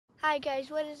Hi guys,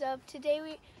 what is up?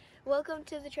 Welcome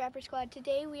to the Trapper Squad.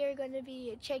 Today we are going to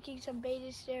be checking some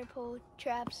baited snare pole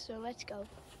traps, so let's go.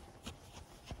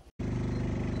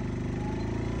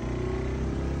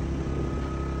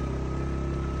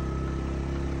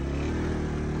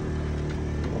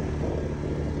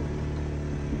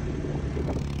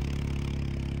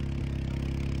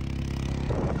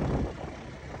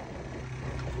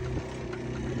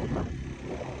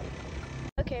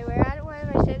 Okay, we're at one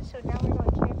of my sets, so now we're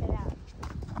going to camp it out.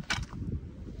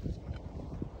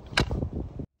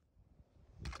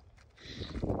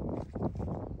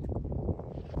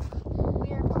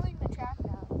 We are pulling the trap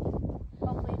now.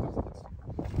 Hopefully it doesn't stop.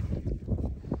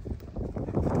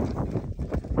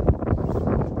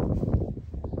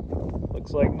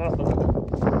 Looks like nothing.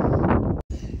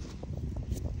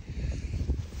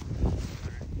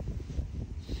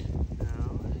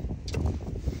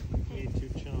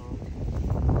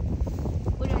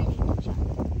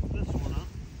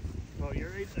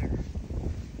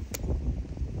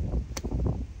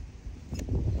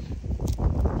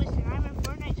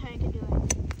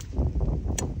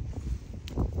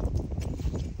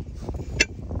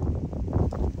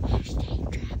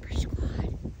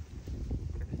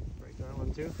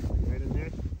 Too, right in there.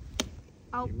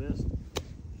 Oh, you missed.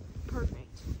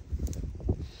 Perfect.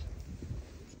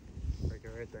 Break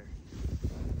it right there.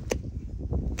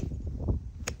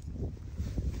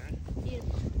 Okay.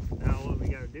 Beautiful. Now what we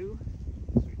gotta do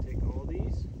is we take all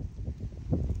these,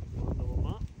 bundle them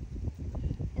up.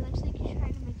 It looks like you're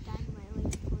trying to make dynamite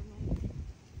like Fortnite.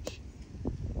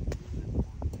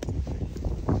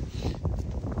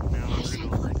 Now we're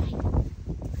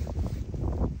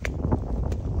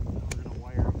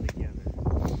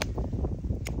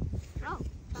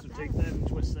take that and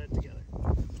twist that together.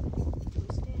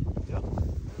 Twist it? Yep.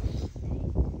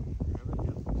 Grab it,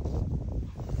 yep.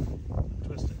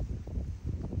 Twist it.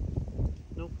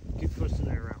 Nope, keep twisting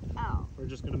it around. Oh. We're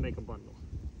just going to make a bundle.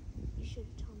 You should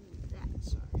have told me that.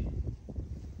 Sorry.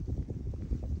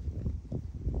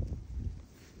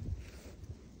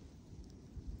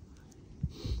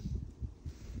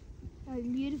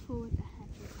 I'm beautiful with the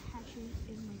hatchet. The hatchet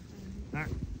is my friend.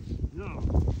 Alright, now,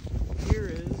 here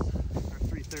is our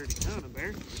 330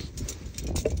 conibear.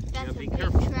 That's a big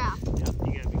careful. trap. Yep,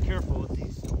 you gotta be careful with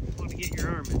these. Don't want to get your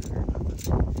arm in there or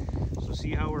nothing. So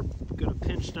see how we're gonna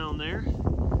pinch down there?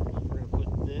 We're gonna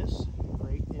put this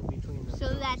right in between the so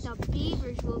toes. that the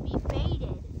beavers will be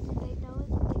baited. Did they know it?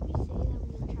 Did we say that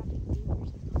we were trapping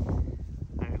beavers?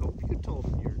 I hope you told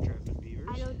them you were trapping beavers.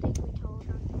 I don't think we told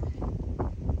them.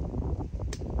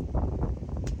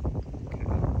 Okay.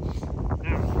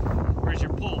 Now, where's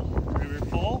your pole? Remember your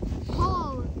pole?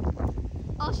 Pole,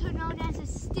 also known as a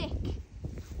stick.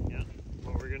 Yep.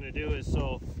 What we're gonna do is,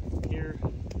 so here,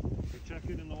 we chuck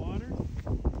it in the water.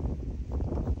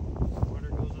 Water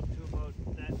goes up to about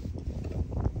that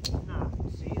knot.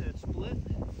 See that split?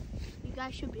 You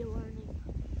guys should be learning.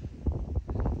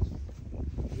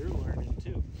 You're learning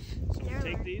too. So we They're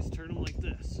take learning. these, turn them like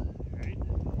this, right?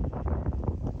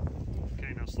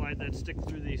 Okay, now slide that stick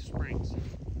through these springs.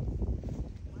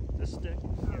 This stick,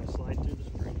 you gotta slide through the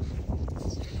springs.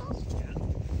 Yeah.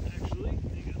 Actually,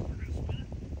 we're gonna spin it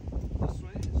this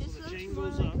way, This so the chain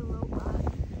looks goes more up. like a robot.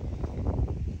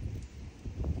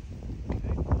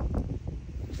 Okay.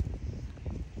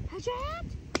 How's your hat?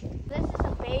 This is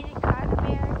a baited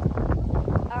conibear.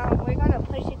 We're gonna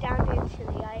push it down into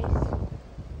the ice.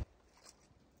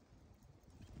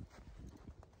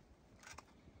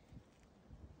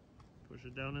 Push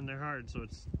it down in there hard so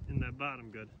it's in that bottom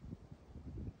good.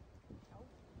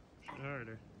 Push it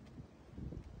harder.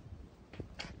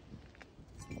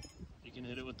 You can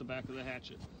hit it with the back of the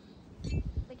hatchet.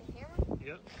 Like a hammer?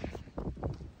 Yep.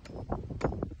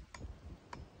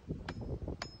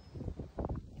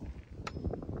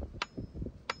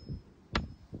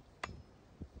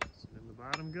 Is it in the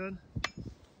bottom good?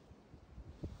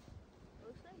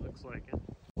 Looks like it.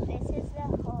 This is the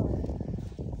hole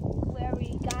where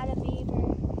we got a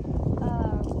beaver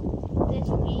this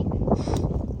week,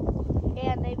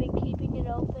 and they've been keeping it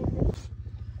open.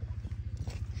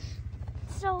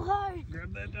 It's so hard.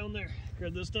 Grab that down there.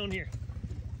 Grab this down here.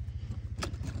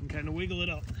 And kind of wiggle it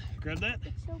up. Grab that.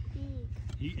 It's so big.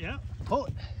 Yeah. Pull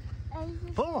it.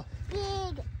 Pull.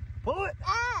 Big. Pull it.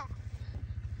 Ah!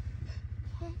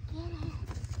 Can't get it.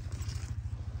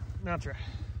 Now try.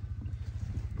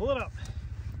 Pull it up.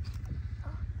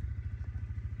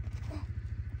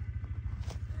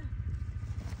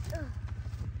 I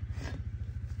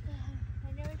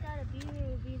never thought a beaver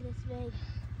would be this big.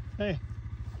 Hey.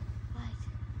 What?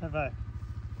 High five.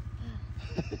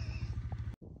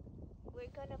 We're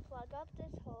gonna plug up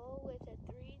this hole with a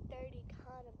 330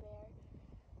 conibear.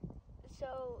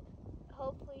 So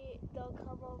hopefully they'll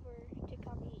come over to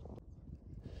come eat.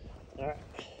 All right.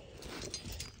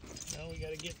 Now we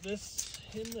got to get this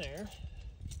in there,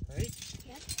 right?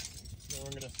 Yep. Then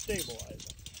we're going to stabilize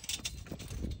it.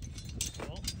 So,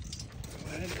 go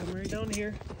ahead, come right down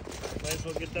here. Might as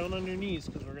well get down on your knees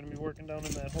because we're going to be working down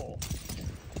in that hole.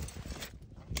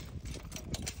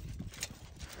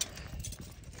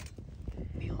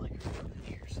 Kneel like you're down in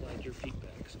here. Slide your feet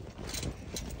back. So.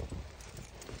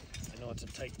 I know it's a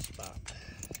tight spot.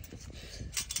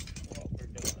 What we're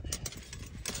doing.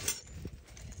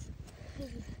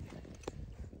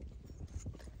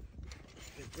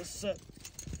 Get this set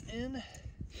in, and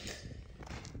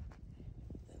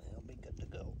it'll be good to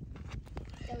go.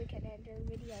 Then we can end our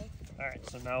video. All right,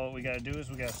 so now what we got to do is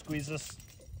we got to squeeze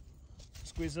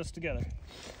this together.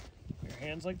 Your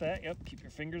hands like that. Yep. Keep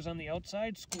your fingers on the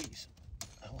outside. Squeeze.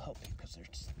 That'll help you because they're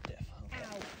stiff. Okay.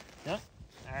 Ow. Yep.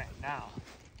 All right, now.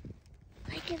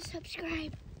 Like and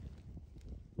subscribe.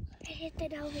 And hit the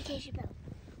notification bell.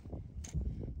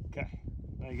 Okay.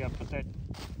 Now you got to put that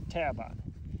tab on.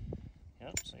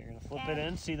 Yep. So you're gonna flip it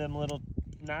in. See them little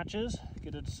notches?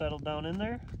 Get it settled down in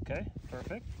there. Okay.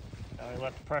 Perfect. Now we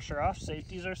let the pressure off.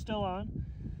 Safeties are still on.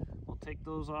 We'll take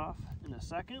those off in a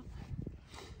second.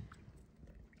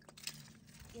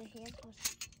 Your hands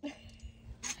will...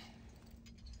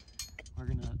 We're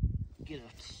gonna get a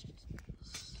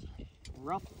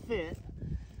rough fit,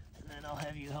 and then I'll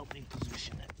have you help me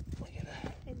position it. Look at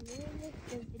that. And then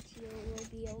the video will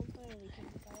be over and we can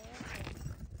go on.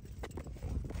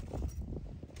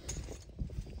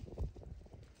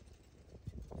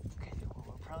 Okay, what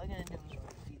we're probably gonna do is we're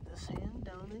gonna feed this hand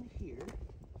down in here.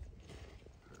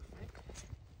 Perfect.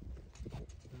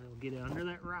 And then we'll get it under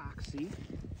that rock, see?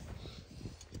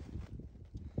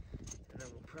 And then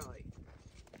we'll probably...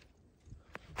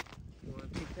 You wanna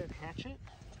take that hatchet?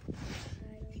 I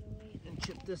don't know. And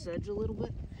chip this edge a little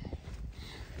bit?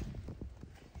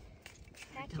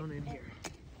 Hatchet Down in fun. here.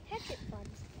 Hatchet fun.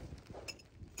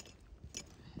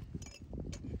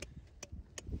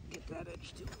 Get that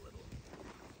edge too a little.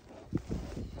 We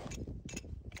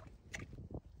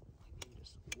need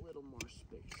just a little more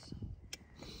space.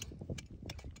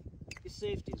 These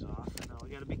safety's off, and now we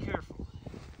gotta be careful.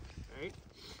 Right?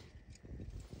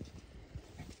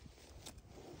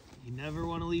 You never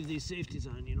want to leave these safeties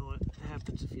on. You know what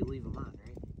happens if you leave them on,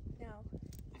 right? No.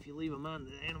 If you leave them on,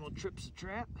 the animal trips the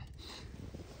trap,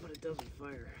 but it doesn't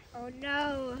fire. Oh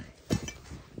no. That's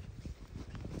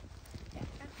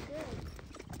not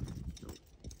good.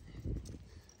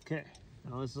 Okay,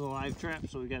 now this is a live trap,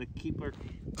 so we got to keep our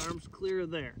arms clear of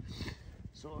there.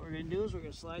 So what we're going to do is we're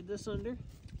going to slide this under.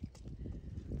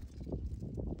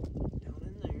 Down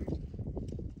in there.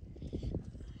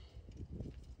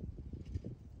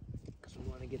 Because we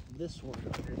want to get this one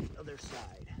under the other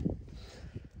side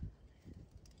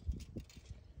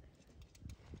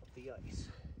of the ice.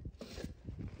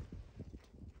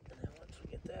 And then once we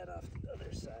get that off the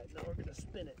other side, now we're going to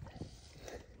spin it.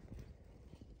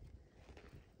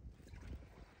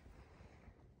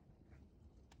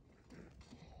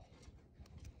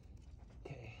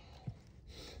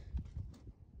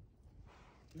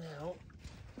 Now,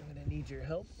 I'm going to need your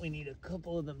help. We need a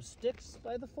couple of them sticks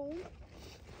by the phone.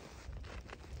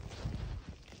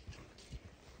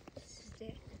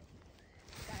 Stick.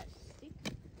 Got a stick.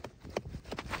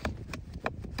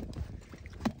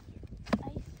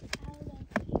 Ice out of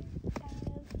here.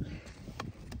 Out of here.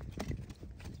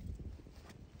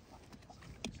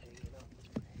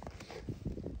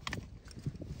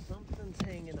 Something's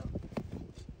hanging up.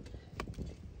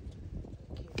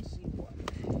 Can't see what.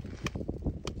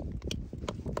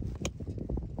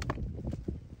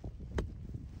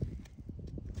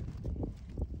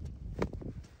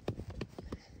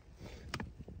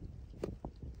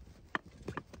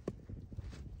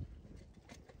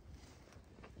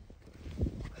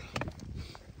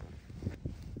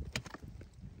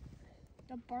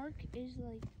 The bark is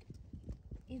like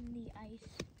in the ice.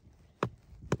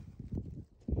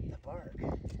 The bark?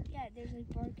 Yeah, there's like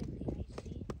bark in the ice,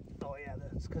 see? Oh yeah,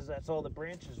 that's because that's all the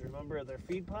branches, remember, of their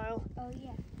feed pile? Oh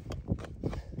yeah.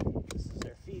 This is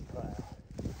their feed pile.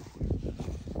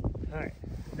 Alright,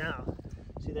 now,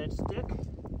 see that stick?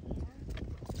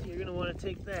 Yeah. You're going to want to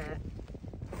take that.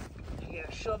 You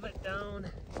got to shove it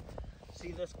down.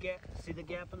 See this gap? See the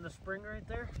gap in the spring right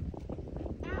there?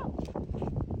 Ow!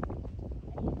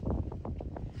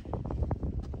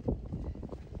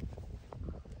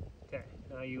 Okay,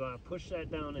 now you want to push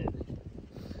that down in. Oh,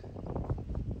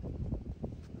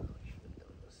 I should have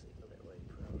done this the other way,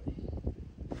 probably.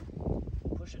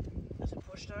 Push it. Is it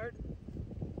pushed hard?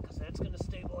 Because that's going to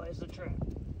stabilize the trap.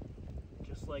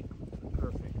 Just like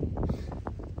perfect.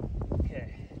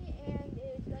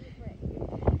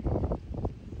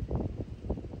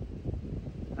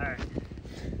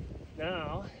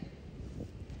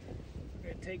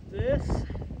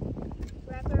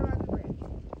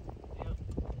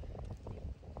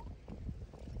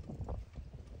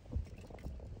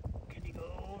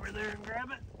 there and grab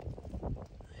it.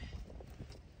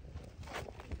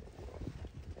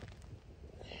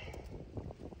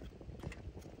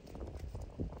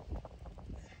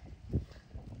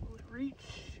 Will it reach?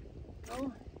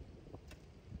 Oh.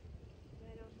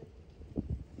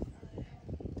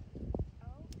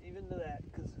 Even to that,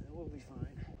 because it will be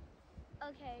fine.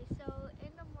 Okay, so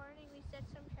in the morning we set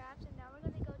some traps and now we're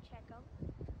gonna go check them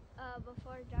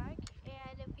before dark.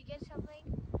 And if we get something,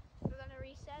 we're gonna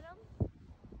reset them.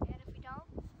 And if we don't,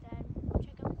 then we'll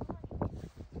check them in the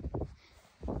morning.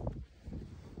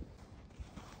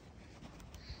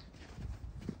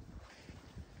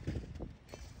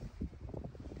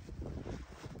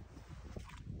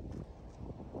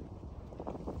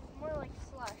 More like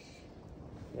slush.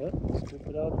 Yep, scoop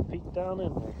it out and peek down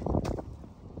in there.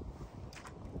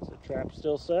 Is the trap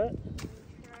still set?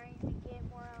 Trying to get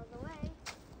more out of the way.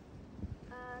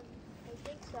 I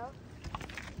think so.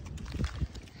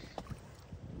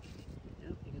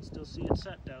 Yep, you can still see it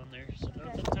set down there, so Okay.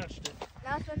 nothing touched it.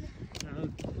 Nothing. Now,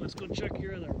 let's go check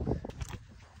your other one.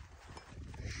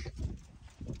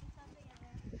 Something in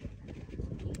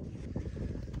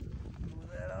Move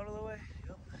that out of the way.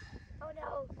 Yep. there. Oh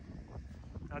no.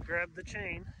 Now grab the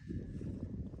chain.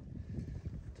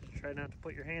 Try not to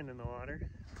put your hand in the water.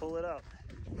 Pull it up.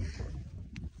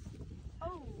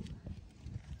 Oh.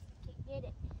 Can't get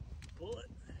it. Pull it.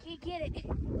 Can't get it.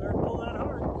 Or pull that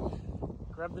hard.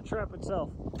 Grab the trap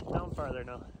itself. Down farther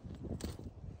now.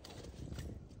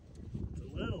 It's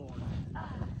a little one.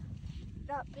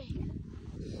 Not big.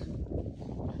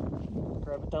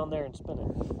 Grab it down there and spin it.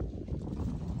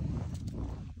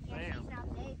 Yeah, Bam. she's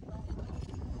not big, but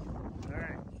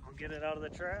Alright, we'll get it out of the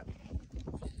trap.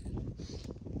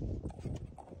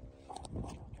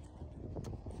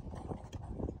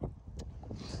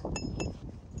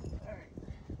 Alright.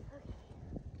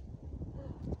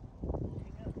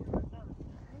 Hang on, you're not done.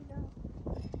 I know.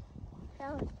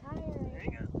 That was tiring.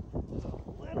 Hang on. It's a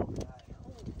little guy.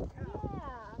 Holy cow.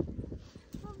 Yeah.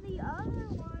 From the other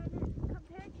one,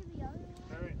 compared to the other one.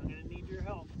 Alright, I'm gonna need your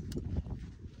help.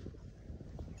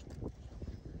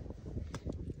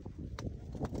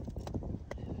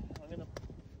 I'm gonna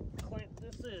clamp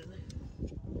this in.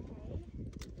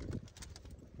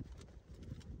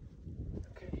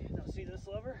 Okay, now see this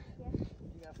lever? Yeah.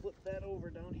 You gotta flip that over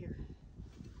down here.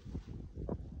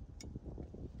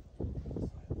 There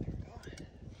we go.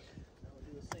 Now we'll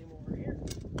do the same over here.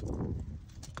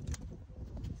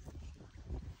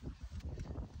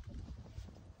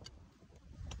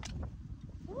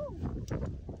 Woo.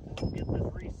 We'll get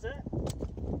this reset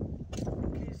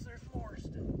in case there's more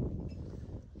still.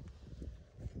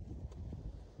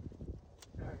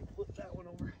 Alright, flip that one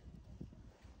over.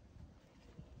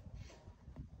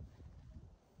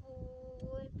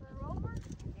 Flip her over.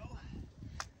 There we go.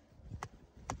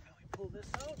 Now we pull this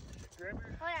out. Grab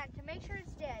your. Hold on, to make sure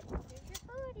it's dead. Here's your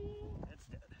booty. It's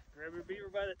dead. Grab your beaver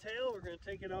by the tail. We're going to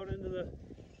take it out into the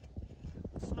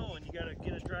snow and you got to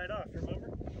get it dried off, remember?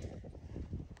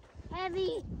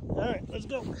 Heavy. Alright, let's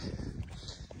go.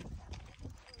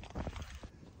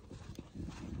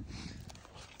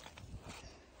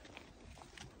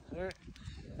 Alright,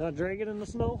 now drag it in the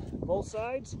snow, both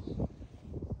sides.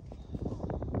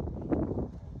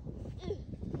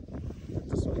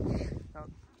 This way.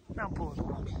 Now pull it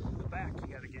along. The back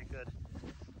you got to get good.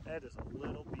 That is a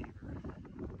little beaver.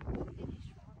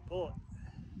 Pull it.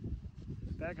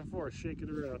 Back and forth, shake it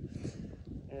around.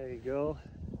 There you go.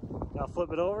 Now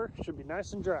flip it over. Should be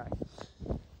nice and dry.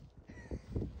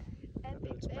 Now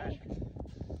that it's back.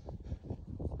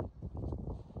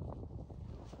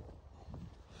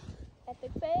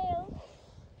 Epic fail.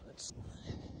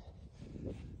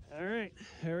 All right,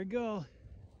 there we go.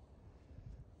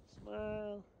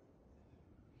 Smile.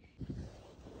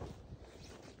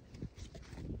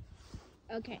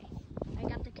 Okay, I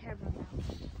got the camera now.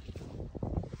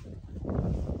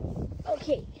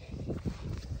 Okay.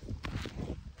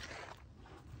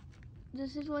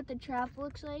 This is what the trap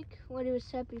looks like when it was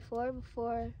set before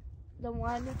the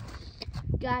one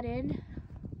got in.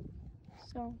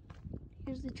 So,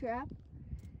 here's the trap.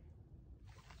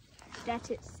 That's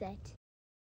it set.